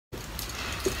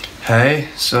Hey,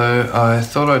 so I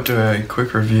thought I'd do a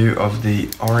quick review of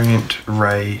the Orient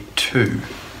Ray 2.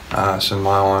 So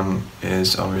my one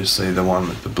is obviously the one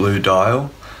with the blue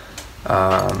dial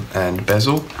and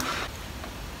bezel.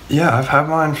 Yeah, I've had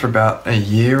mine for about a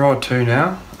year or two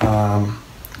now.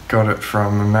 Got it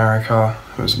from America.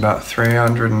 It was about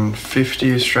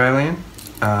 350 Australian.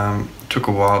 Took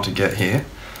a while to get here.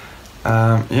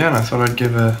 Yeah, and I thought I'd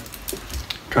give a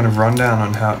kind of rundown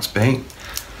on how it's been.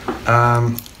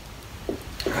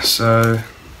 So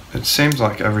it seems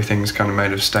like everything's kind of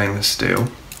made of stainless steel.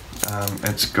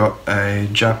 It's got a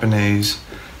Japanese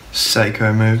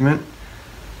Seiko movement,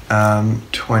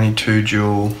 22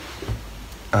 jewel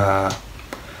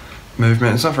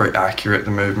movement. It's not very accurate,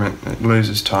 the movement. It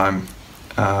loses time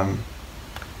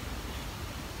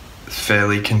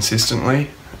fairly consistently,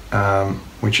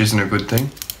 which isn't a good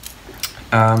thing.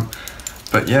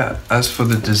 But yeah, as for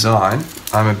the design,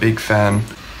 I'm a big fan.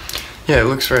 Yeah, it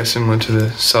looks very similar to the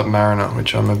Submariner,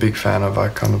 which I'm a big fan of. I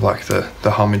kind of like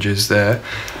the homages there.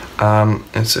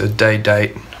 It's a day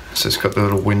date, so it's got the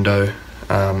little window.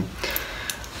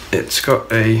 It's got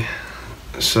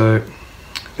so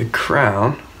the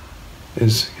crown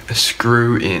is a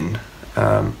screw in,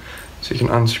 so you can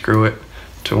unscrew it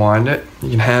to wind it.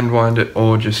 You can hand wind it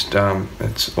or just,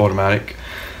 it's automatic.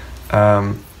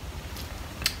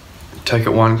 Take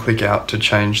it one click out to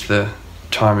change the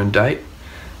time and date,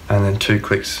 and then 2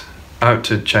 clicks out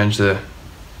to change the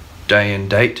day and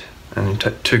date, and then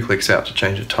 2 clicks out to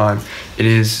change the time. It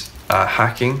is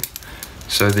hacking,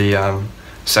 so the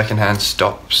second hand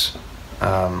stops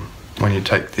when you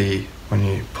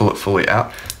pull it fully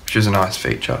out, which is a nice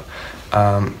feature.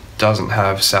 Doesn't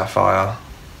have sapphire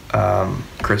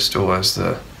crystal as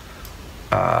the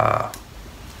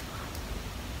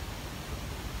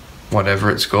whatever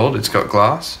it's called. It's got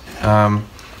glass,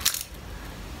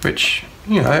 which,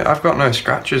 you know, I've got no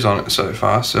scratches on it so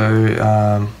far,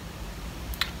 so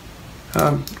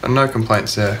no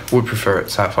complaints there. Would prefer it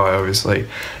sapphire, obviously.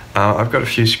 I've got a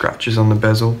few scratches on the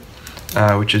bezel,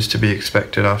 which is to be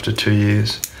expected after 2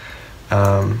 years.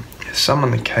 Some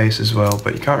on the case as well,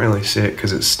 but you can't really see it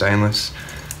because it's stainless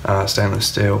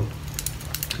steel.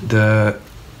 The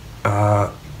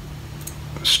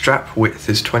strap width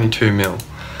is 22 mil,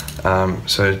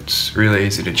 so it's really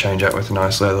easy to change out with a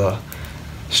nice leather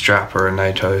strap or a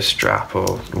NATO strap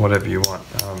or whatever you want.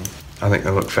 I think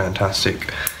they look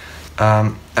fantastic.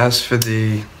 As for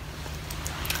the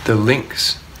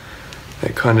links,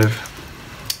 they're kind of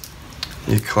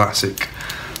your classic,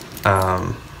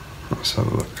 let's have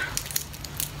a look,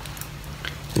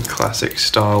 your classic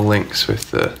style links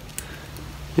with the,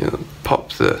 you know,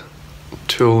 pop the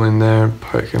tool in there and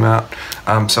poke them out.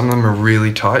 Some of them are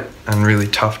really tight and really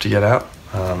tough to get out.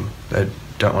 They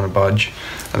don't want to budge,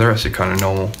 and the rest are kind of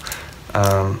normal.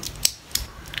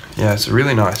 Yeah, it's a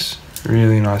really nice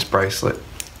bracelet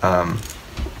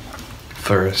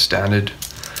for a standard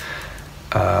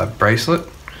bracelet.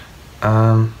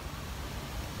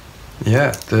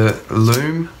 Yeah, the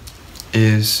loom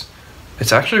it's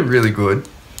actually really good.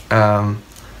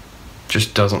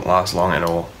 Just doesn't last long at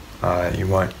all. You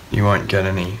won't get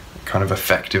any kind of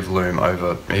effective loom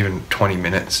over even 20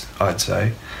 minutes, I'd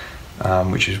say,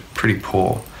 which is pretty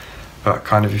poor. But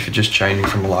kind of if you're just changing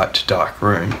from light to dark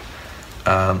room,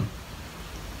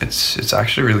 it's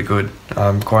actually really good.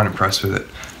 I'm quite impressed with it.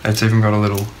 It's even got a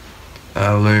little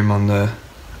loom on the.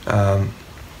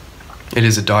 It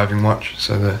is a diving watch,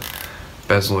 so the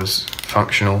bezel is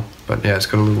functional. But yeah, it's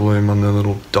got a little loom on the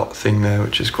little dot thing there,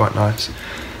 which is quite nice.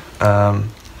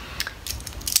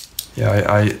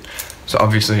 Yeah, so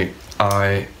obviously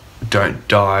I don't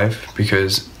dive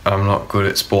because I'm not good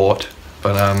at sport,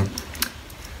 but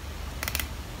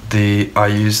I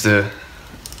use the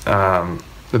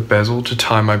bezel to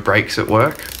tie my brakes at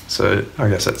work, so I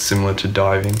guess that's similar to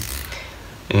diving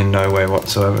in no way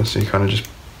whatsoever. So you kind of just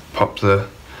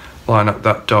line up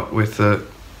that dot with the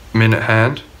minute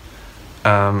hand,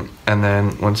 and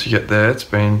then once you get there, it's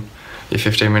been your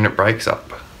 15-minute breaks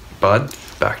up, bud,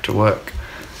 back to work.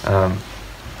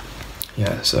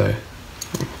 Yeah, so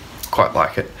quite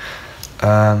like it.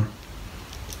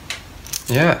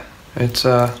 Yeah, it's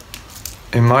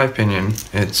in my opinion,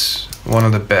 it's one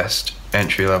of the best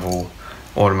entry-level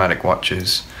automatic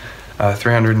watches.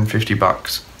 350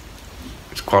 bucks.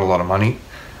 It's quite a lot of money.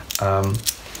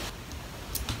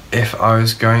 If I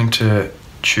was going to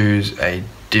choose a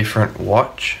different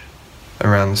watch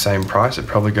around the same price, I'd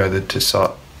probably go the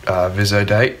Tissot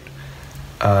Visodate.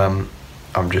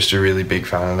 I'm just a really big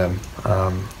fan of them.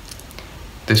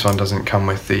 This one doesn't come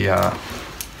with the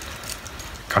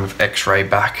kind of X-ray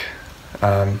back.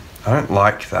 I don't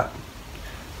like that,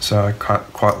 so I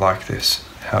quite like this.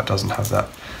 how it doesn't have that.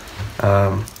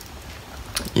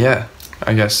 Yeah,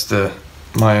 I guess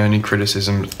my only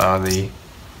criticisms are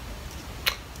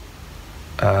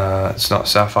it's not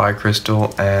sapphire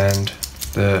crystal and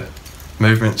the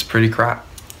movement's pretty crap.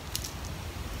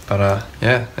 But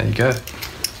yeah, there you go.